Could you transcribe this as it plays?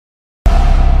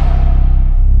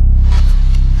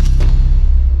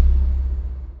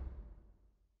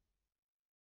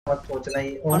मत सोचना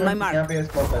ही। On my mark. यहाँ पे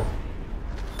स्मोकर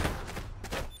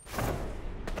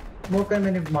स्मोकर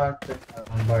मैंने मार्क कर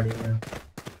बॉडी में।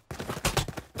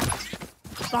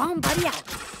 Bomb buddy out.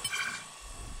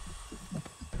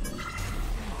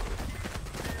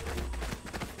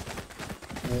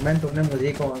 मूवमेंट तुमने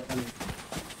मुझे को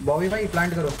बॉबी भाई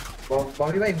प्लांट करो।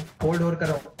 बॉबी भाई होल्ड ओवर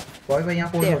करो। बॉबी भाई यहाँ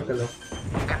होल्ड ओवर कर लो।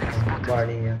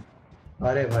 बॉडी है।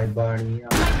 अरे भाई बढ़िया।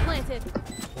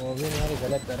 बॉबी ने यार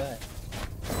गलत करा है।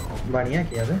 बढ़िया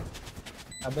किया बे।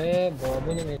 अबे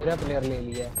बॉबी ने मेरा प्लेयर ले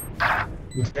लिया।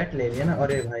 जेट ले लिया ना।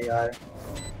 अरे भाई यार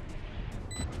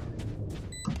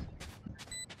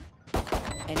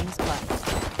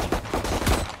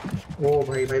ओ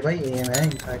भाई भाई भाई एम है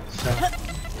इनका। अच्छा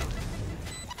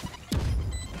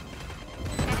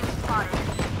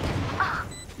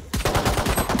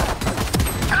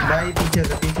भाई पीछे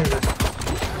से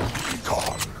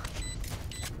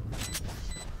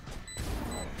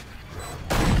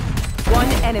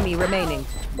One enemy remaining.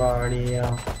 बढ़िया।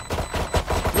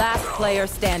 Last player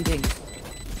standing.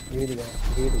 जीत गए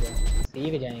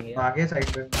सी पे जाएंगे आगे साइड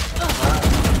पे।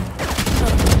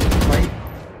 भाई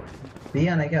भी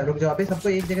आना क्या? रुक जाओ अभी सबको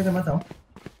एक जगह से मत आओ।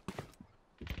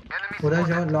 उधर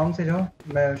जाओ लॉन्ग से जाओ।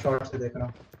 मैं शॉर्ट से देख रहा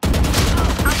हूँ।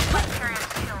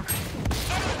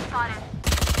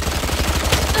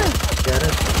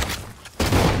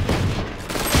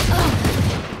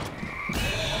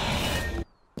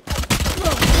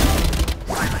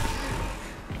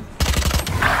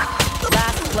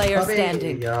 Last player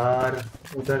standing. यार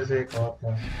उधर से एक और था।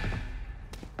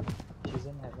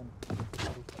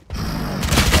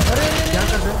 अरे क्या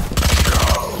कर रहा है?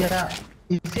 क्या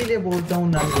इसीलिए बोलता हूँ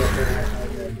ना क्या कर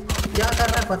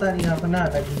रहा है पता नहीं। अपना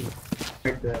अलग ही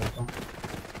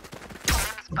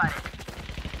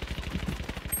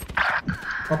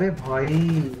अबे भाई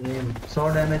 100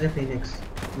 डैमेज है फिनिक्स।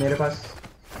 मेरे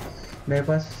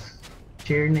पास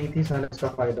शील्ड नहीं थी। साला इसका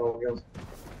फायदा हो गया।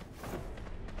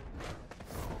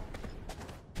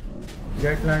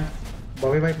 जेट प्लांट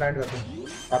बॉबी भाई प्लांट करते हैं।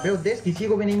 अबे उद्देश्य किसी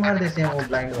को भी नहीं मार देते हैं वो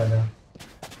ब्लाइंड वाला।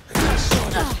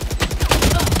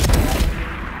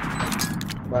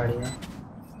 बढ़िया।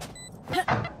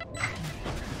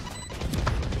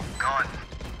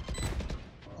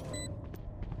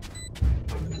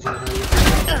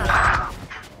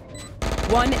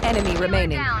 One enemy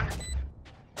remaining.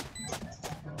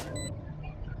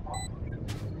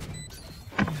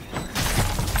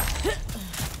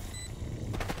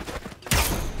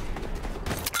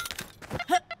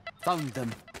 Found them.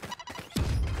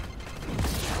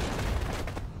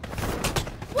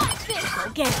 Watch this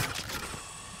again.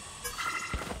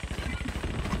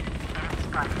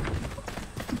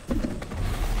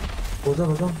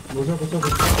 घुसो।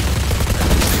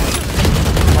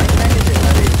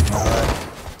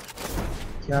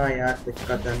 क्या यार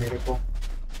दिक्कत है मेरे को।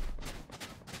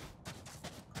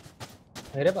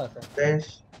 मेरे पास है देश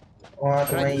और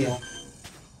तुम्हें ही हो।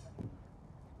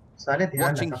 साले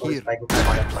ध्यान रखो इस बाइक को।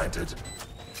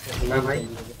 मैं भाई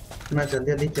मैं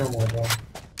जल्दी क्यों मोड़ रहा हूँ?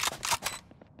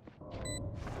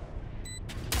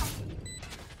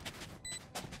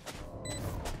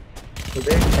 तो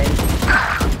देख नहीं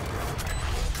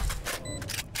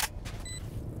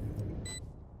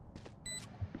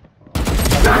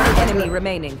Enemy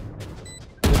remaining.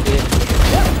 Okay,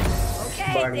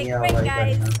 बढ़िया भाई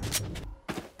बढ़िया।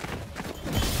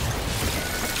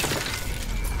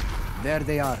 There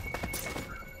they are.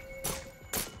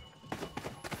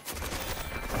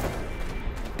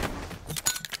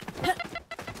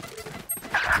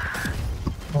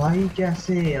 भाई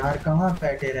कैसे यार कहाँ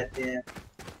बैठे रहते हैं?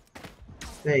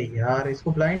 अरे यार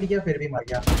इसको ब्लाइंड किया फिर भी मर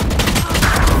गया।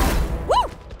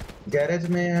 गैरेज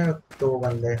में 2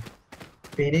 बंदे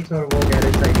फिनिक्स और वो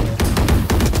गैरेज साइड में।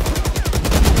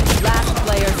 Last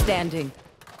player standing.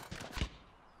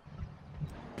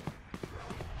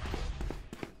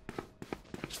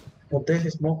 उद्देश्य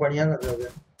स्मोक बढ़िया कर रहे हो।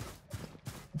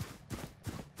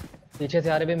 पीछे से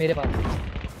आ रहे भी मेरे पास।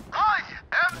 I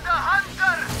am the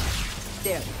hunter.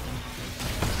 There.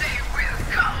 They will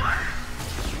cover.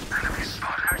 Enemy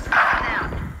spotters down.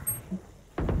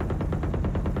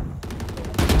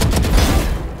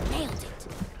 Nailed it.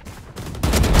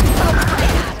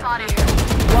 Spotted.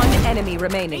 One enemy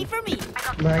remaining. For me.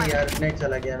 भाई यार नेट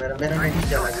चला गया मेरा नेट ही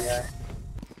चला गया है।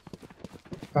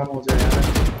 कम हो जाएगा।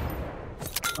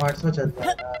 800 चलता है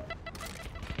यार।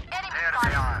 There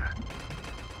they are.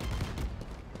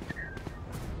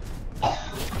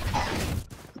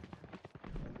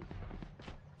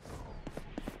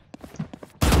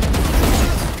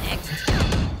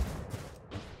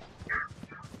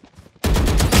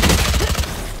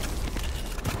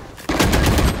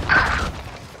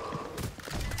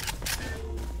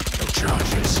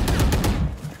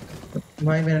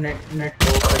 भाई मेरा नेट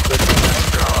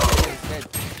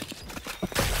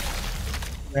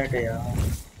है यार।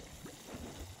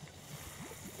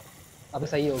 अब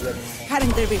सही हो गया तुम्हारा।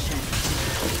 Cutting their vision.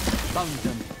 Found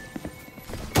them.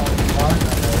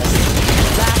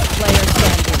 Last player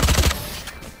standing.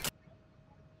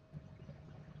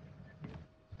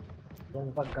 तुम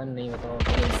पर गन नहीं बताओ।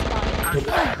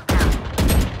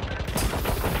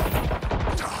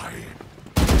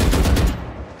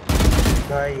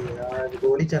 भाई यार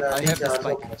गोली चला I the, have the 400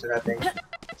 spike. पहुंच जाते हैं।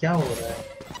 क्या हो रहा है?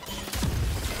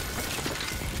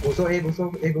 घुसो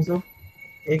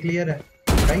एक क्लियर है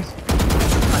guys.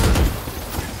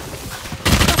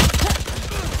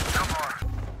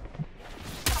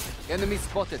 Enemy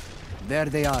spotted. There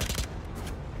they are.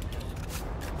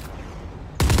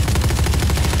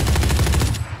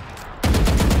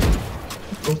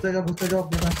 घुसते जाओ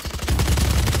अपने पास।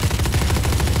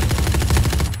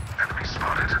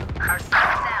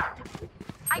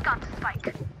 I got the spike.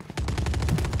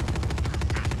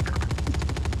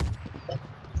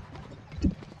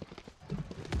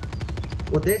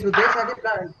 उद्देश्य आगे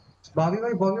प्लान। बॉबी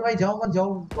भाई जाओ मत जाओ,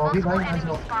 बॉबी भाई मत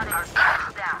जाओ।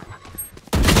 Down.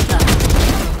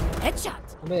 Headshot.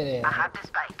 मेरे I have the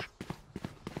spike.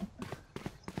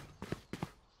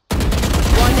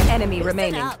 One enemy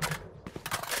remaining.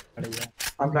 बढ़िया।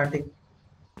 I'm planting।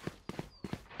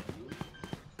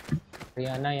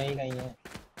 रियाना यही कहीं है।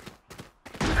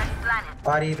 आ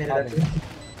रही है मेरे तरफ।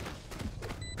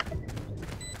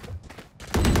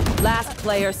 Last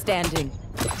player standing.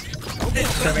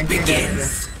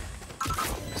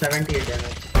 78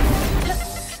 damage।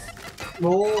 ओ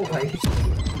भाई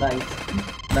nice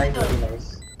very nice.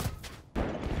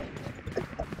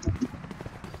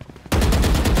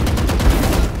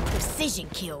 Precision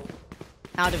kill.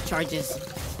 Out of charges.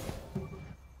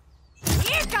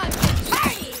 Here comes the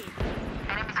party.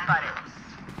 Enemy spotted.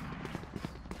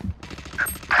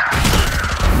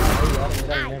 यार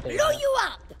मेरा नेट है। Blow you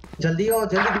up. जल्दी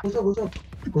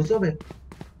घुसो बे।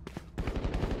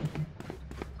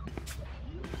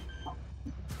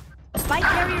 Spike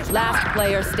carriers. Last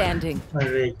player standing.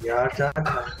 अरे यार जा।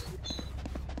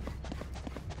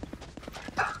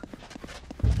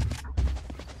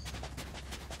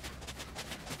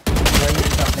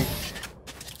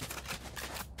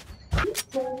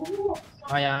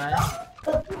 हाँ यार।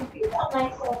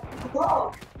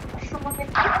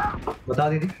 बता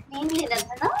दीदी। नींद लेना था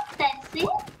ना टाइम से।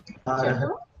 हाँ चलो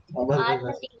बस आज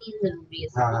तक नींद जरूरी है।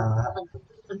 हाँ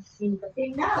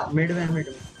मिड में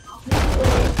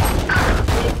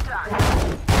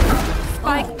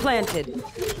Spike planted.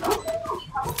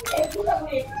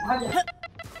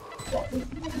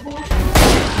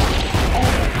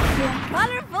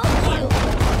 Wonderful kill.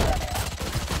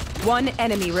 One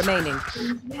enemy remaining.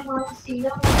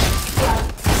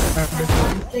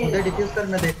 उधर डिफ्यूज कर,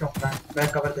 मैं देख रहा हूँ। मैं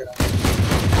कवर दे रहा हूँ।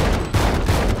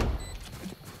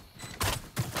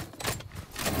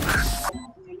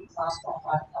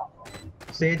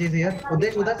 Says is here.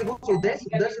 उधर से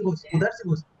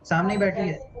घुस। सामने ही बैठी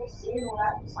है।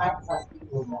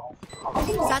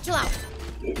 Satchel out.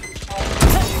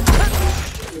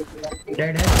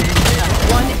 डेड है।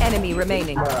 One enemy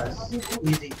remaining. बस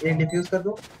इजी। एक डिफ्यूज कर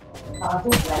दो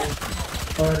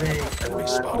और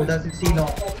उधर से सी लो।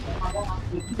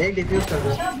 एक डिफ्यूज कर दो।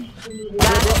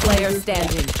 Last player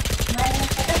standing.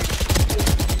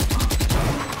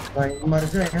 भाई मर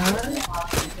जा यार।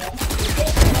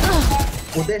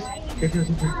 उधर डिफ्यूज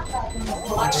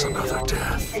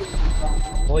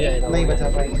हो जाएगा। नहीं बचा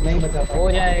पाए। हो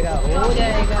जाएगा।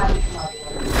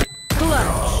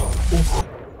 Clutch.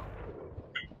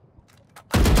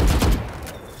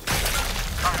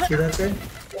 किधर पे?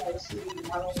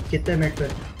 कितने मिनट पे?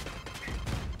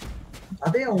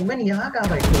 अबे ओमेन यहाँ कहाँ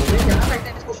बैठे हो? यहाँ बैठे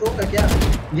हैं, इसको शो कर क्या?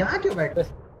 यहाँ क्यों बैठे?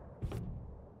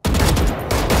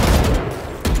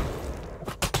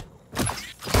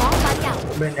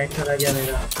 अबे नेट चला गया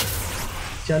मेरा।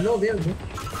 चलो बे।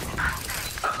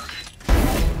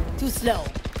 Too slow.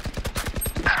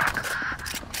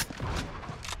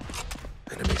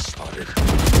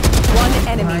 One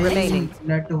enemy remaining.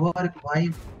 Network भाई,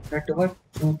 नेटवर्क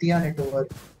चूतिया network.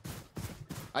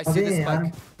 I see the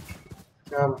spike.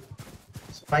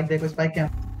 Spike देखो, स्पाइक क्या?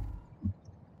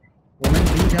 ओमेन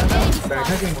भी जा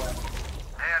बैठा क्यों हुआ?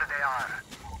 There they are.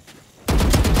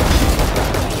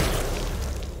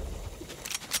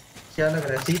 क्या लग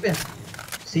रहा है? सी पे?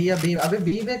 सी या बी? अबे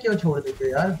बी पे क्यों छोड़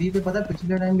देते यार? बी पे पता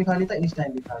पिछले टाइम भी खा ली था, इस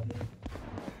टाइम भी खा लिया।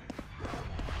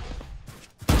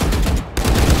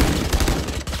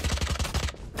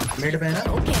 मिड पे है ना?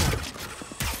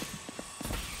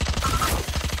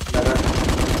 लगा।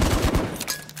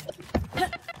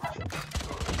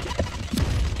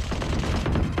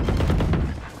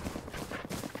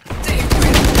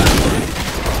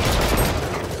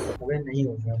 अबे नहीं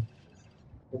होगा,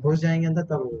 वो घुस जाएंगे अंदर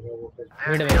तब होगा वो फिर।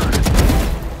 मिड में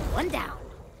One down.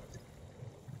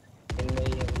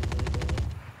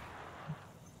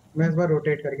 मैं इस बार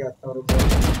रोटेट करके आता हूँ, रुको।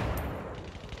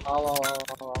 आओ आओ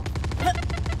आओ आओ।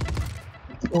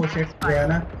 Oh shit,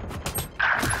 रेयाना।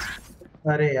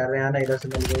 अरे यार रेयाना इधर से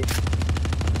मिल गई।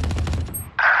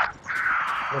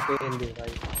 वो पेन दी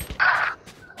भाई।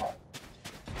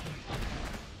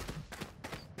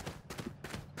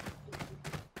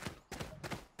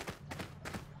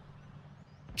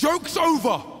 Joke's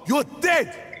over! You're dead!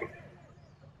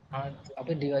 हाँ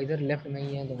अबे डिवाइडर लेफ्ट में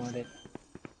ही है तुम्हारे।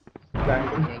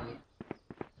 प्लांटिंग। यही है।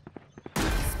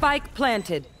 Spike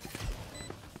planted.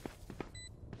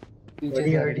 पीछे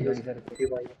बड़ी से आईडी डिवाइडर पे।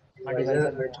 हाँ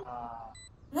डिवाइडर। डिवाइडर हाँ।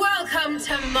 Welcome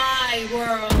to my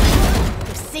world.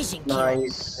 Precision kill.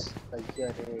 Nice.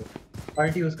 अरे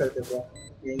आईटी यूज करते थे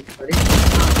यही। अरे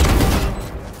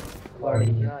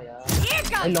बढ़िया यार। Here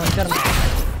भाई goes. लॉन्चर में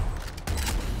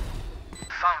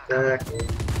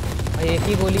भाई एक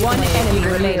ही गोली One enemy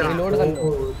remaining. रिलोड कर लो।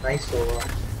 नाइस होगा,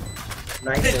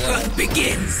 नाइस होगा।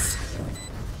 begins!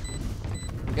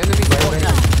 Enemy spotted.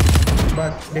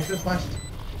 बस डिफेंस फास्ट।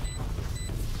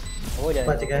 हो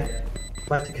जाएगा। बच गए,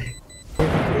 बच गए।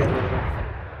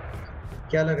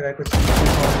 क्या लग रहा है कुछ?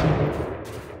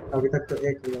 अभी तक तो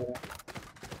एक ही हो रहा है।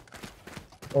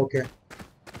 ओके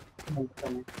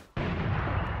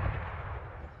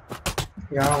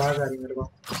यहाँ आवाज आ रही है मेरे को।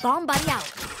 Bomb buddy out.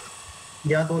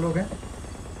 यहाँ दो लोग हैं।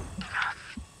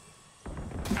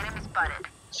 Enemy spotted.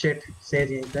 शिट,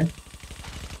 सेज यहीं पे।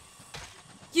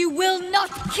 You will not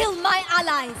kill my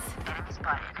allies. Enemy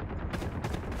spotted.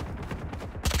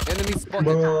 Enemy spotted.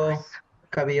 Bro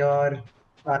कभी और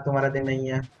आज तुम्हारा दिन नहीं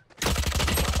है।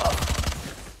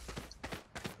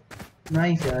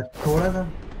 नाइस यार, थोड़ा सा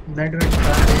नेटवर्क।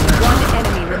 One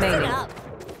enemy remaining.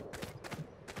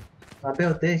 अबे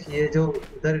होते ये जो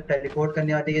उधर टेलीपोर्ट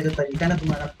करने वाली ये जो तरीका है ना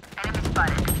तुम्हारा, Enemy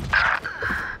spotted.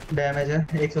 डैमेज है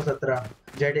 117,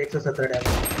 Z 117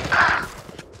 damage.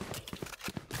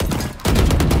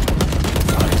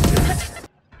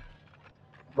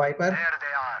 Wiper, There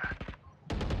they are.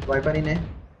 Wiper ही ने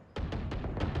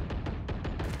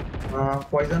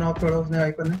पॉइजन ऑफ छोड़ा उसने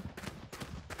वाइपर ने।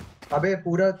 अबे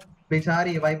पूरा बिछा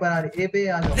रही है वाइपर, आ रही ए पे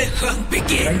आ जाओ।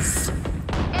 begins!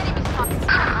 Enemy spotted.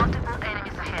 Multiple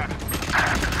enemies ahead.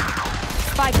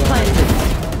 Spike planted.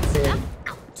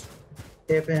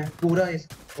 ए पे है पूरा इस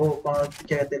वो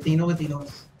क्या कहते हैं तीनों के तीनों,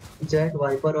 जेट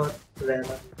वाइपर और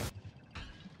रहना।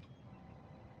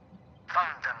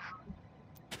 Found them.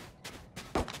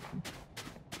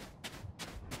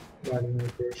 गाड़ी में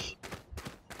पेश।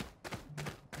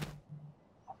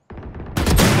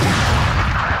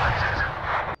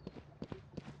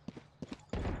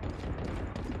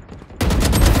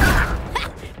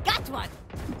 Got one.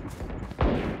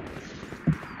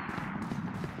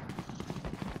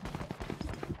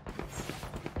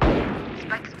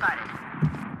 Spike spotted.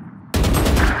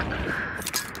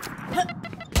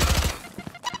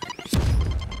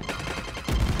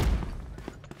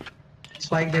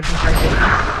 Spike देखो, स्पाइक देखो।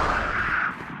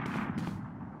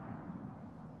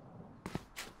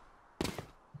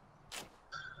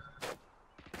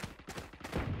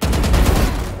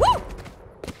 Woo!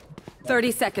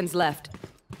 30 seconds left.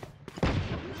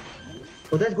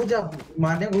 उधर घुस जा,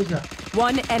 मारने घुस जा।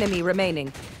 One enemy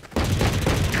remaining.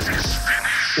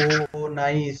 O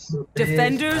nice.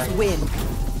 Defenders win.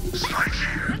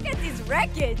 Look at this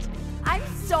wreckage. I'm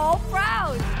so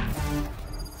proud.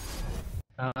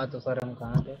 हाँ तो सर हम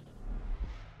कहाँ थे?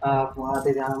 आप वहाँ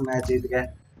थे जहाँ मैच जीत गए।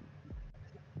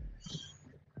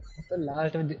 तो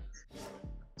लास्ट में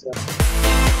चल।